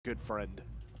Good friend.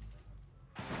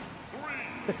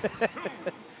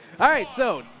 All right,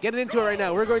 so getting into it right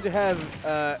now, we're going to have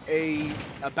a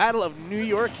battle of New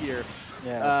York here.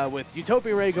 Yeah. With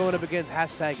UtopianRay going up against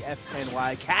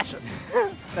 #FNY Cassius.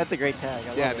 That's a great tag. I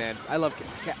love man. I love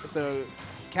so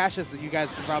Cassius, you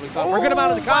guys probably saw for a good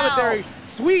amount of the commentary. Wow.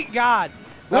 Sweet God.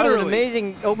 That was an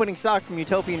amazing opening stock from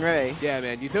UtopianRay. Yeah,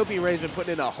 man. UtopianRay's been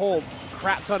putting in a whole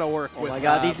crap ton of work. Oh my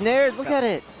God, these nerds, look at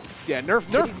it. Yeah,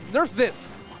 nerf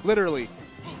this, literally.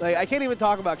 Like, I can't even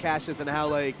talk about Cassius and how,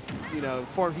 like, you know,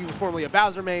 he was formerly a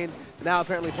Bowser main, now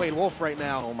apparently playing Wolf right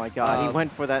now. Oh my God, he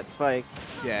went for that spike.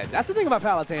 Yeah, that's the thing about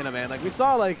Palutena, man. Like, we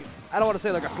saw, like, I don't want to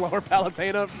say like a slower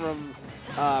Palutena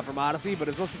from Odyssey, but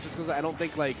it's mostly just because I don't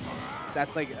think like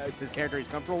that's like the character he's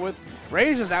comfortable with.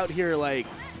 Ray's just out here like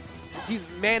he's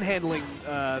manhandling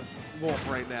Wolf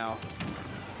right now.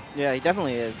 Yeah, he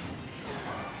definitely is.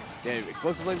 Yeah,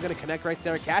 Explosive Flame's going to connect right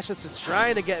there. Cassius is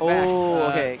trying to get back. Oh,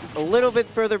 okay. A little bit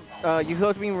further.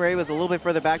 UtopianRay was a little bit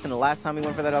further back than the last time he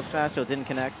went for that up smash, so it didn't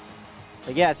connect.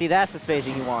 But yeah, see, that's the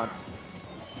spacing he wants.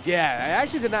 Yeah, I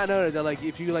actually did not know that, like,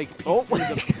 if you, like, peek through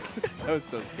that was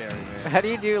so scary, man. How do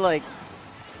you do, like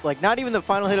not even the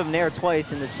final hit of Nair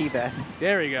twice in the T-back?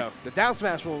 There we go. The down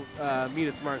smash will meet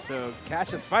its mark, so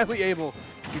Cassius finally able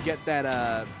to get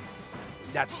that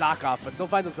that stock off, but still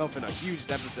finds himself in a huge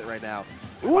deficit right now.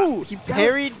 Ooh, wow. He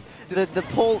parried the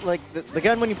pull, like the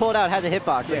gun when you pull it out had the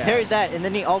hitbox. So he parried that, and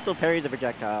then he also parried the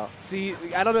projectile. See,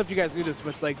 I don't know if you guys knew this,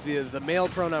 but like the male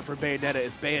pronoun for Bayonetta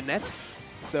is bayonet.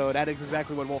 So that is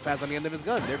exactly what Wolf has on the end of his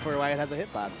gun, therefore why it has a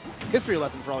hitbox. History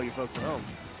lesson for all you folks at home.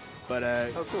 But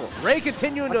oh, cool. Ray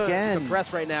continuing to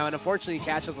press right now, and unfortunately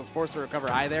Cassius was forced to recover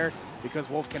high there because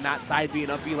Wolf cannot side B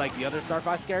and up B like the other Star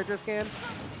Fox characters can.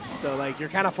 So like you're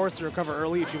kind of forced to recover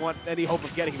early if you want any hope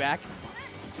of getting back.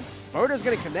 Forwarder's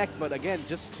going to connect, but again,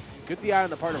 just good DI on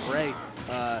the part of Ray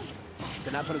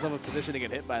to not put himself in a position to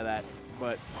get hit by that.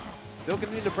 But still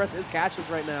continuing to press is Cassius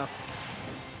right now.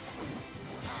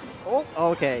 Oh,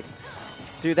 okay.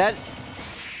 Dude,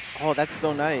 oh, that's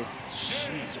so nice.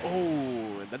 Jeez.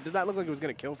 Oh, that did not look like it was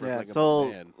going to kill for a second. So,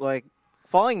 man. like,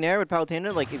 falling Nair with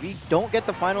Palutena, like, if you don't get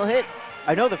the final hit,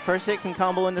 I know the first hit can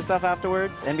combo into stuff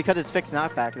afterwards, and because it's fixed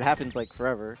knockback, it happens, like,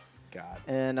 forever. God.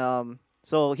 And,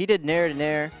 so he did Nair to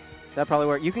Nair. That probably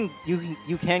worked. You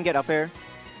can get up air,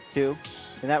 too,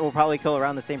 and that will probably kill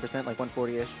around the same percent, like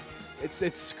 140-ish.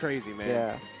 It's crazy, man.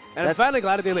 Yeah. And I'm finally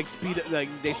glad that they speeded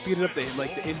up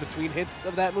the in between hits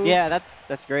of that move. Yeah,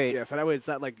 that's great. Yeah, so that way it's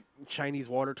not like Chinese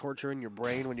water torture in your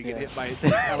brain when you get hit by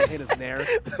Palutena's Nair.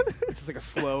 It's just like a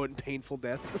slow and painful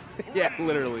death. Yeah,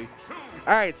 literally.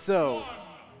 All right, so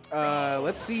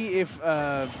let's see if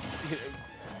it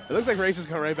looks like Ray's just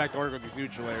going right back to work with these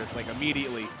neutral airs like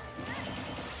immediately.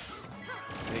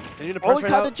 They continue to press he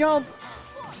caught the jump.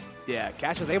 Yeah,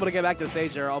 Cash is able to get back to the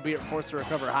stage there, albeit forced to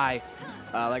recover high.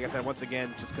 Like I said, once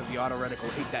again, just because the auto reticle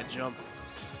ate that jump.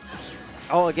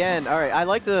 Oh, again. All right. I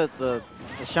like the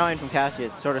shine from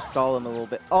Cassius. Sort of stall him a little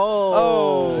bit.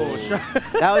 Oh.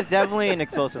 That was definitely an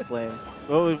explosive flame.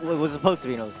 Well, it was supposed to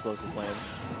be an explosive flame.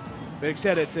 But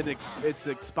except it's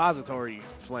an expository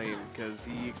flame because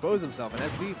he exposed himself in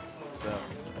SD. So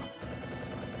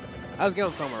I was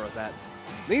going somewhere with that.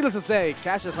 Needless to say,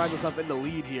 Cassius finds himself in the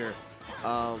lead here.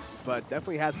 But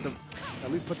definitely has to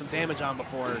at least put some damage on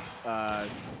before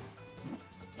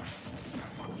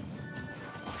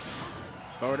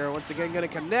Forwarder once again going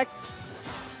to connect.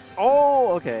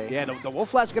 Oh, okay. Yeah, the Wolf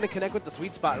Flash going to connect with the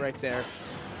sweet spot right there.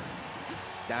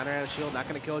 Down air out of shield, not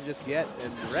going to kill just yet.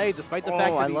 And Ray, despite the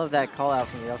fact that I love that call out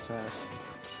from the up smash.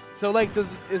 So like,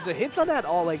 is the hits on that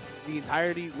all like the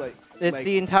entirety like? It's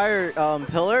the entire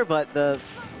pillar, but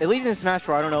at least in Smash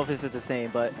 4, I don't know if this is the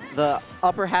same, but the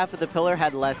upper half of the pillar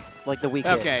had less, like the weak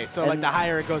hit. Okay, so like the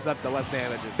higher it goes up, the less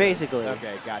damage. Basically.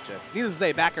 Okay, gotcha. Needless to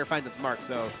say, backer finds its mark.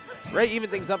 So Ray even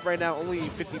things up right now, only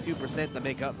 52% to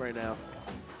make up right now.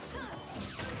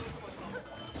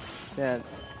 Yeah,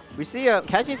 we see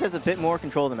Cassius has a bit more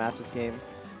control of the match this game.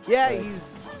 Yeah,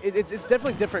 it's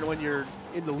definitely different when you're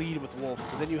in the lead with Wolf,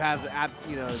 because then you have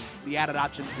the added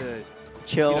option to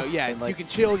chill. You can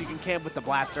chill, you can camp with the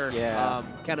blaster. Yeah.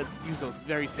 Kind of use those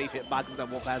very safe hitboxes that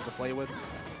Wolf has to play with.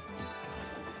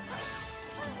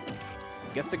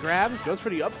 Gets the grab, goes for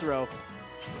the up throw.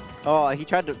 Oh,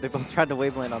 they both tried to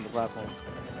wave land on the platform.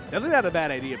 Definitely not a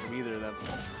bad idea from either of them.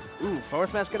 Ooh, forward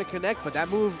smash going to connect, but that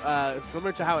move,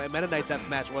 similar to how Meta Knight's F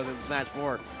smash was in Smash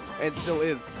 4, and still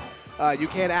is. You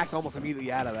can't act almost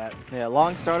immediately out of that. Yeah,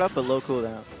 long startup, but low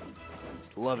cooldown.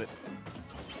 Love it.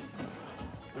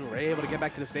 Ooh, Ray able to get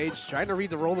back to the stage, trying to read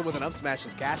the rolling with an up smash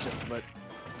as Cassius, but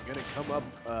going to come up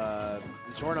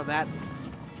short on that.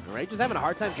 Ray just having a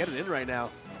hard time getting in right now.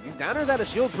 These downers out of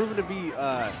shield proven to be...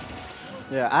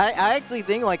 yeah, I actually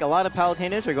think like a lot of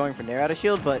Palutenas are going for nair out of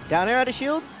shield, but down air out of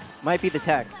shield might be the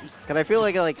tech. Because I feel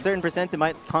like certain percent it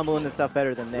might combo into stuff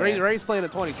better than nair. Ray's playing a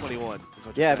 2021.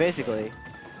 Yeah, basically.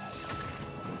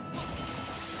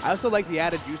 I also like the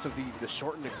added use of the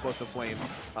shortened explosive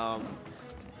flames,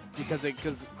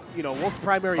 because you know Wolf's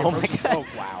primary approach is, oh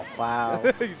wow,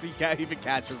 wow. You see, even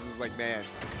Cassius is like, man,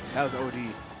 that was OD.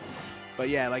 But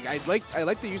yeah, like I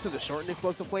like the use of the shortened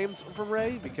explosive flames from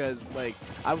Ray, because like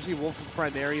obviously Wolf's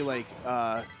primary like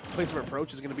place of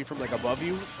approach is going to be from like above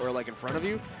you or like in front of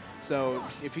you. So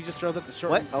if he just throws up the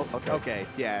shortened, what? Oh, okay. Okay,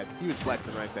 yeah, he was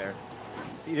flexing right there.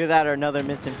 Either that or another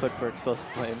miss input for explosive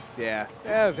flame. Yeah.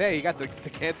 Hey, you got the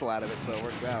cancel out of it, so it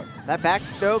works out. That back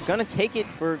throw gonna take it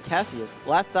for Cassius.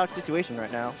 Last stock situation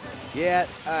right now. Yeah,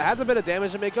 has a bit of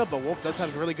damage to make up, but Wolf does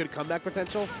have really good comeback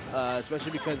potential,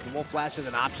 especially because Wolf Flash is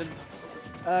an option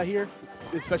here,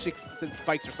 especially since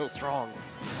spikes are so strong.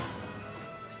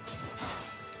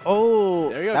 Oh,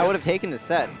 there you go, that would have taken the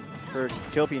set for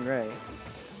UtopianRay.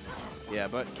 Yeah,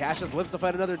 but Cassius lives to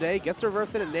fight another day, gets the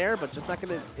reverse hit in there, but just not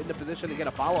going to in the position to get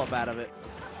a follow-up out of it.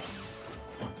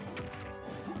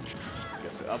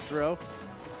 Guess an up throw.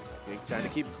 Trying to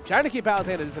keep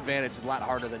Palutena at a disadvantage is a lot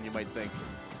harder than you might think.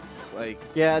 Like,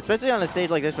 yeah, especially on a stage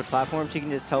like this with platforms, you can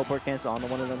just teleport cancel onto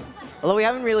one of them. Although we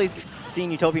haven't really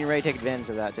seen UtopianRay take advantage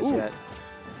of that just yet.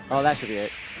 Oh, that should be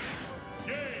it.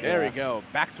 There we go.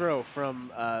 Back throw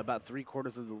from about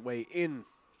 3/4 of the way in.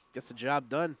 Gets the job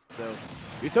done. So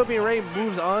UtopianRay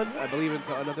moves on, I believe,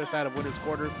 into another side of winners'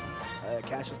 quarters.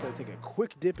 Cassius going to take a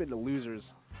quick dip into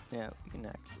losers. Yeah, we can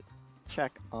actually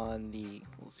check on the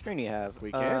little screen you have.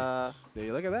 We can. There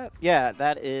you look at that. Yeah,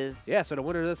 that is. Yeah, so the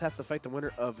winner of this has to fight the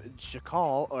winner of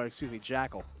Jackal, or excuse me,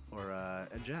 Jackal, or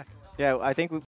and Jack. Yeah, I think